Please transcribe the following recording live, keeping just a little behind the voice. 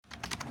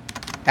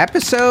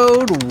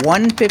Episode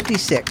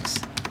 156,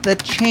 The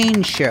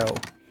Change Show.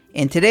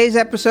 In today's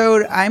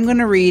episode, I'm going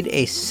to read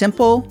a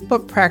simple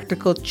but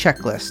practical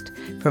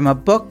checklist from a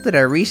book that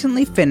I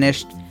recently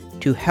finished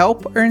to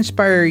help or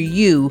inspire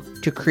you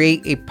to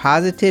create a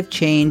positive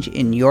change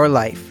in your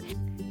life.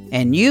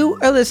 And you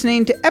are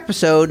listening to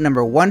episode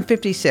number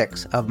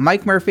 156 of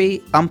Mike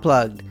Murphy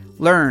Unplugged.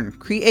 Learn,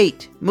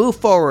 create, move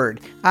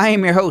forward. I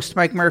am your host,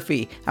 Mike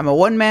Murphy. I'm a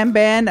one-man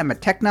band. I'm a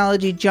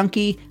technology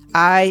junkie.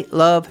 I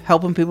love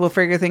helping people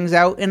figure things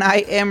out, and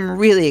I am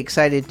really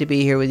excited to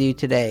be here with you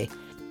today.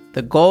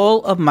 The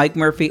goal of Mike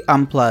Murphy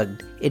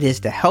Unplugged, it is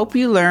to help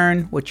you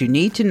learn what you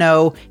need to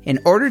know in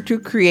order to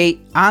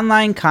create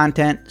online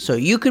content so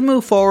you can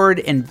move forward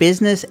in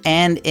business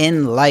and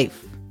in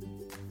life.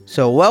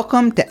 So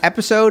welcome to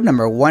episode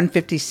number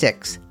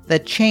 156, The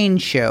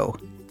Change Show.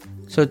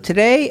 So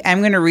today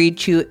I'm going to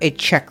read you a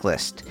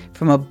checklist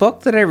from a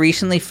book that I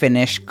recently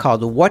finished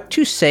called What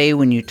to Say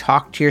When You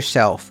Talk to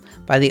Yourself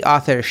by the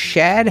author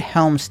Shad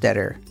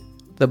Helmstetter.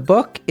 The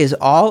book is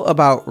all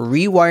about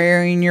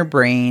rewiring your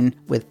brain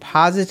with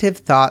positive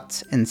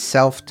thoughts and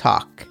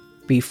self-talk.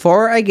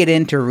 Before I get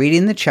into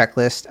reading the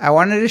checklist, I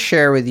wanted to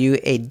share with you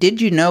a did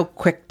you know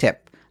quick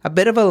tip, a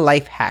bit of a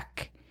life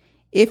hack.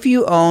 If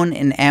you own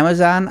an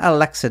Amazon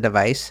Alexa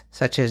device,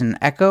 such as an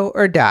Echo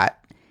or Dot,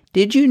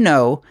 did you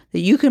know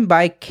that you can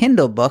buy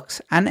Kindle books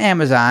on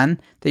Amazon?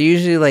 They're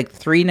usually like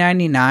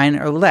 $3.99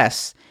 or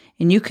less.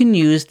 And you can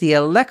use the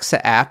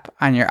Alexa app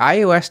on your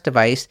iOS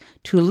device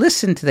to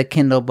listen to the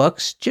Kindle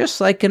books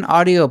just like an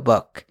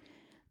audiobook.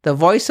 The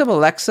voice of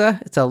Alexa,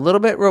 it's a little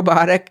bit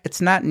robotic.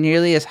 It's not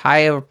nearly as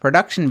high of a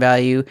production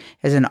value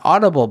as an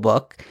Audible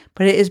book,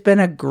 but it has been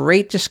a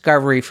great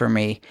discovery for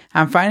me.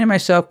 I'm finding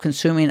myself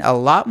consuming a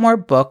lot more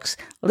books,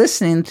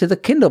 listening to the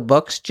Kindle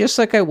books just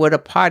like I would a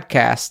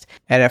podcast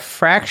at a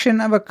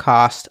fraction of a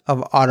cost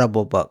of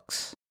Audible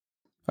books.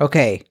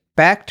 Okay.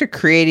 Back to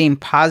creating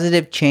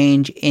positive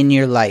change in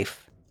your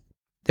life.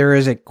 There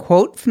is a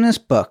quote from this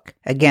book.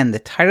 Again, the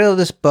title of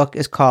this book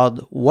is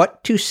called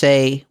What to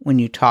Say When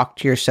You Talk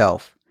to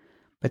Yourself.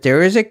 But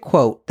there is a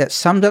quote that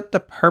sums up the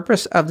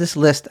purpose of this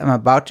list I'm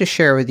about to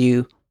share with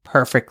you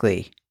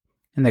perfectly.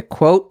 And the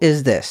quote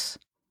is this: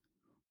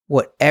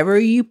 whatever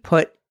you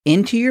put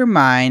into your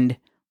mind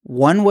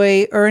one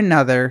way or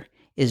another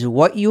is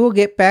what you will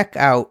get back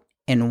out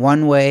in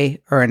one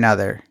way or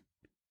another.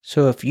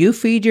 So if you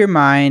feed your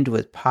mind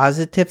with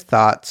positive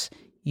thoughts,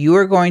 you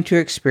are going to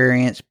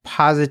experience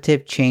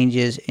positive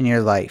changes in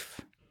your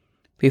life.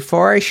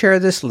 Before I share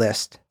this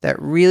list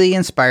that really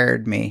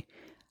inspired me,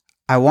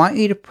 I want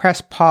you to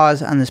press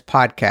pause on this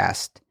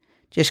podcast.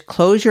 Just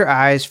close your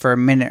eyes for a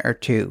minute or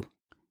two.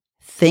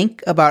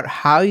 Think about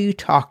how you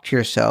talk to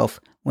yourself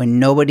when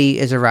nobody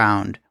is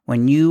around,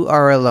 when you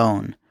are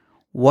alone.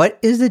 What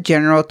is the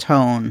general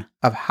tone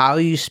of how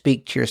you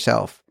speak to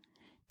yourself?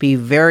 Be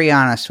very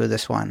honest with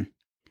this one.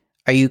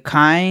 Are you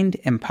kind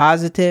and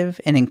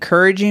positive and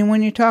encouraging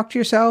when you talk to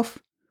yourself?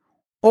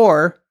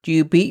 Or do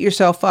you beat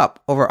yourself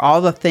up over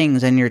all the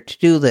things on your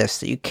to-do list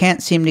that you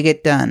can't seem to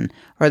get done,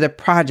 or the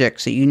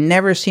projects that you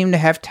never seem to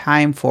have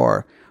time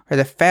for, or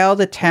the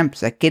failed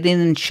attempts at getting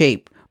in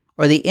shape,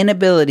 or the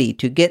inability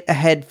to get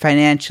ahead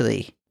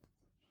financially?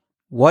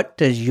 What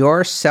does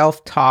your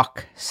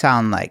self-talk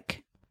sound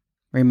like?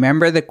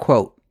 Remember the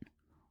quote,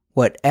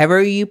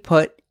 whatever you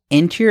put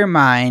into your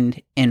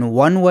mind in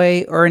one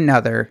way or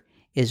another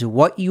is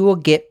what you will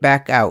get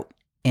back out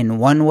in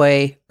one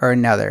way or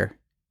another.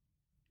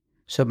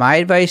 So my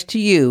advice to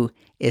you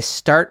is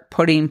start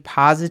putting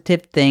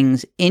positive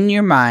things in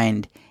your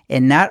mind,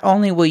 and not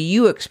only will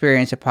you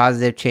experience a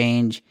positive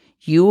change,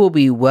 you will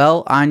be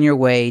well on your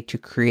way to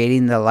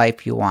creating the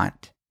life you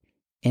want.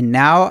 And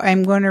now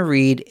I'm going to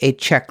read a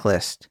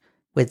checklist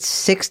with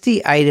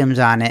 60 items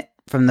on it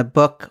from the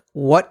book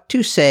What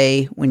to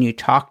Say When You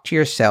Talk to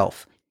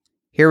Yourself.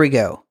 Here we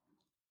go.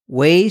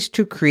 Ways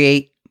to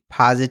create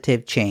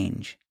positive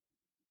change.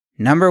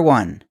 Number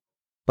 1,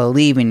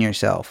 believe in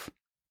yourself.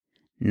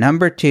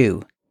 Number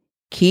 2,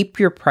 keep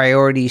your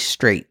priorities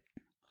straight.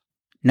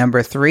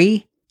 Number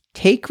 3,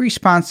 take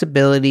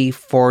responsibility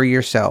for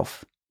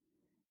yourself.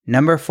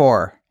 Number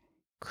 4,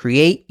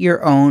 create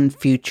your own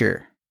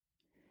future.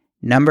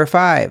 Number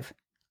 5,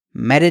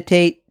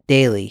 meditate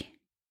daily.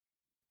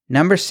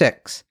 Number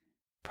 6,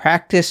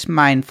 practice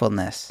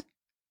mindfulness.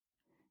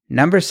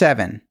 Number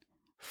 7,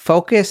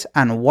 focus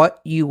on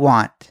what you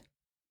want.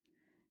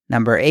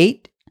 Number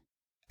 8,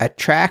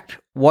 attract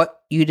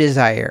what you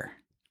desire.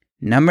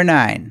 Number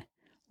 9,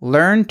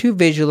 learn to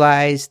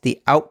visualize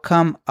the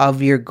outcome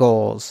of your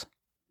goals.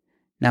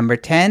 Number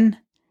 10,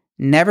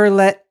 never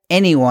let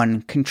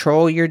anyone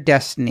control your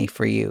destiny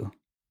for you.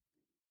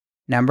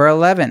 Number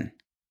 11,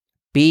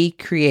 be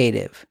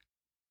creative.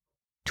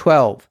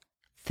 12,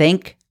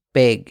 think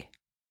big.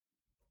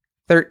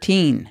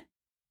 13,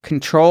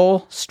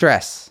 control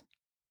stress.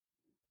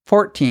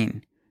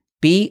 14,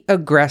 be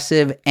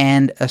aggressive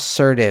and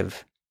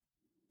assertive.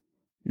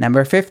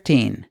 Number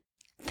 15,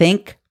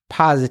 think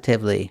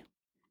positively.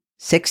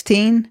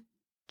 16,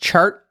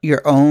 chart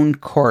your own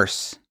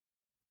course.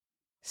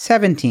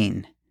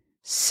 17,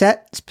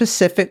 Set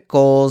specific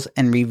goals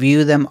and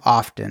review them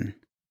often.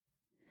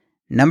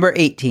 Number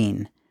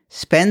 18.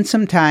 Spend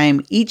some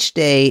time each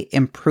day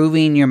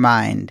improving your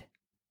mind.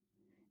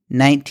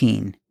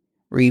 19.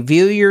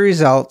 Review your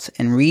results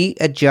and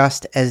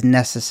readjust as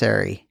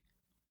necessary.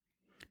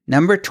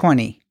 Number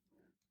 20.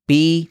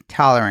 Be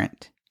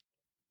tolerant.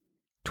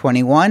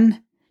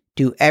 21.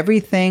 Do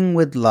everything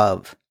with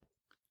love.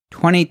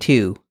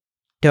 22.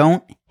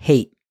 Don't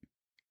hate.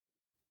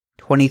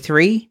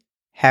 23.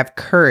 Have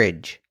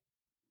courage.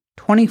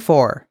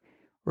 24.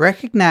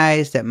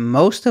 Recognize that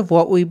most of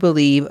what we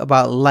believe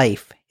about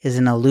life is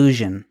an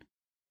illusion.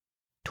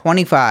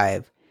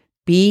 25.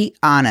 Be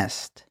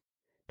honest.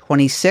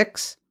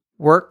 26.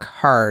 Work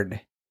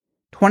hard.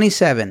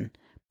 27.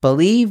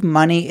 Believe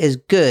money is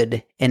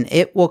good and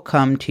it will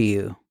come to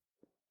you.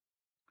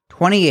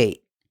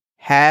 28.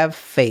 Have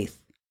faith.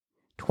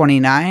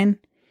 29.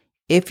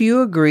 If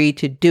you agree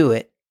to do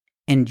it,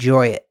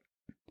 enjoy it.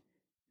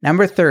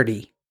 Number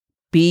 30.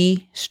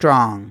 Be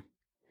strong.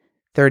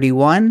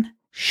 31.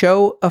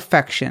 Show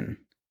affection.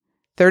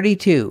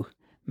 32.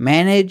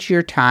 Manage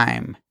your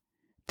time.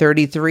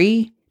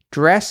 33.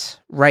 Dress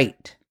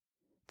right.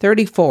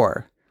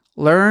 34.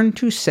 Learn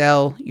to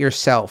sell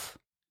yourself.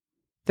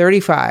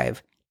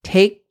 35.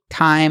 Take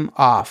time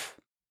off.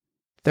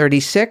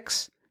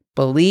 36.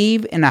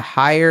 Believe in a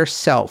higher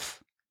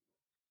self.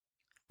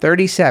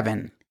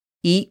 37.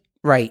 Eat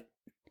right.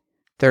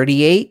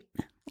 38.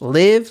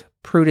 Live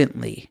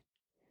prudently.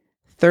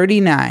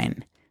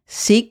 39.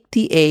 Seek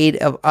the aid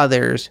of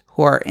others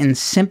who are in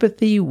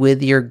sympathy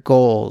with your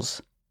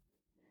goals.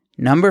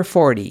 Number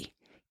 40.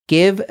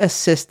 Give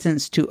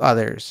assistance to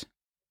others.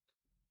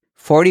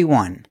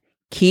 41.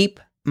 Keep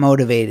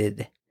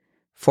motivated.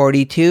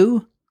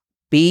 42.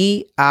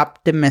 Be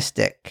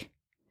optimistic.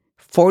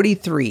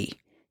 43.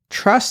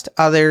 Trust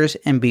others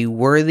and be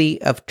worthy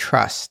of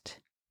trust.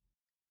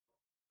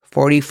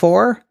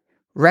 44.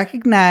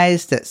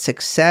 Recognize that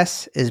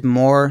success is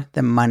more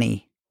than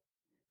money.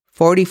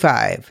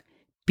 45.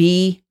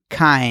 Be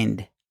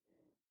kind.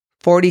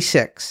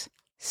 46.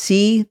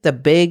 See the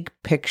big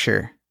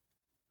picture.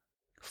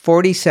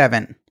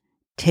 47.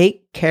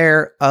 Take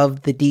care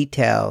of the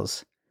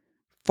details.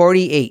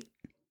 48.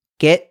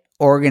 Get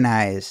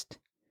organized.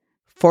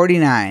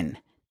 49.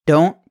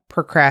 Don't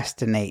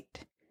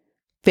procrastinate.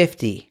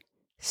 50.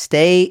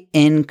 Stay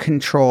in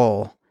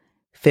control.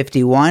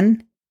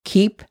 51.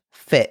 Keep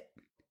fit.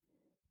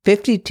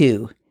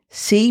 52.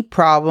 See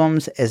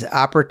problems as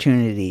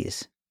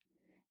opportunities.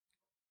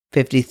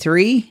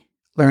 53.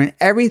 Learn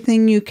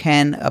everything you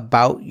can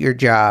about your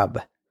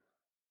job.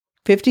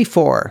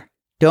 54.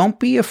 Don't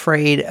be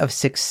afraid of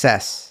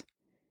success.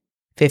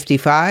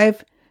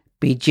 55.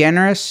 Be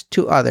generous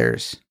to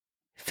others.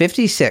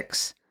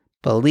 56.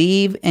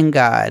 Believe in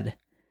God.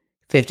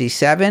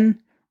 57.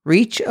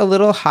 Reach a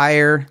little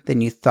higher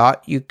than you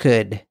thought you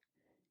could.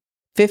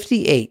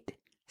 58.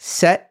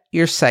 Set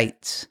your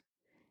sights.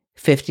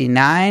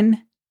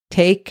 59.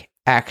 Take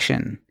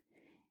action.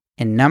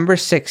 And number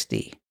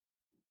 60.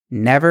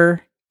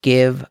 Never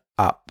give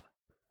up.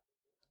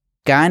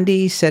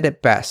 Gandhi said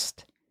it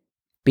best.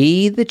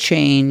 Be the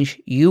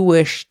change you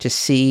wish to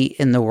see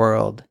in the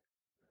world.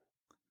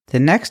 The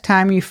next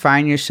time you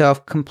find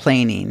yourself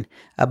complaining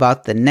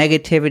about the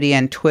negativity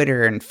on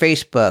Twitter and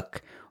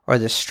Facebook, or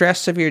the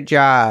stress of your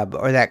job,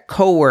 or that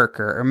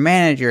coworker or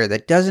manager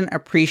that doesn't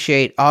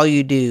appreciate all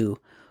you do,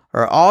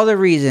 or all the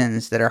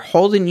reasons that are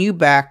holding you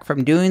back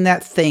from doing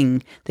that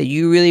thing that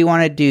you really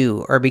want to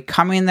do, or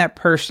becoming that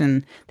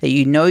person that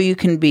you know you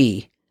can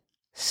be,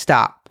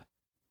 stop.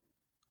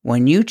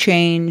 When you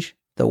change,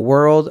 the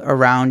world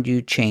around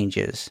you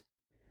changes.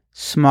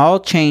 Small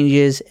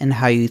changes in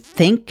how you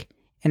think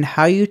and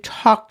how you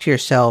talk to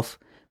yourself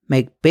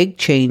make big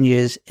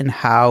changes in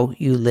how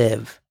you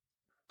live.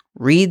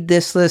 Read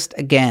this list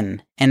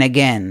again and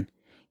again.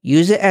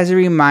 Use it as a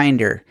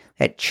reminder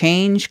that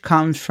change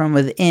comes from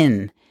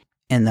within,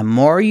 and the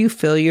more you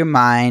fill your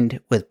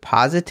mind with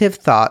positive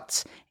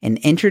thoughts and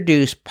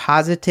introduce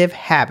positive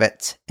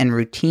habits and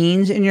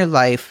routines in your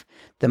life,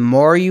 the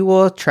more you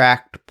will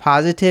attract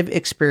positive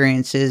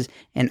experiences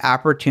and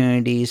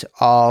opportunities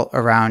all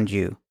around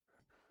you.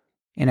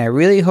 And I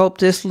really hope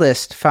this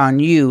list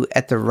found you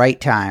at the right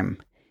time.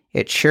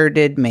 It sure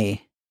did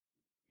me.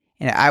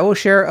 And I will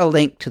share a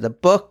link to the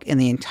book,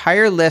 and the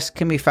entire list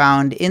can be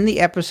found in the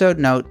episode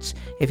notes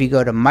if you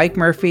go to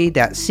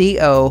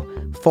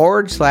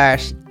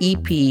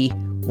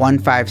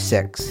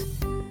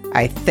mikemurphy.co/EP156.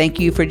 I thank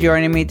you for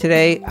joining me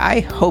today.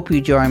 I hope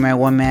you join my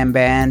one-man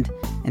band,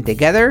 and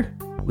together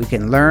we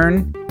can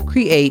learn,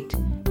 create,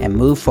 and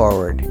move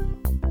forward.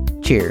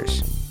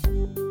 Cheers.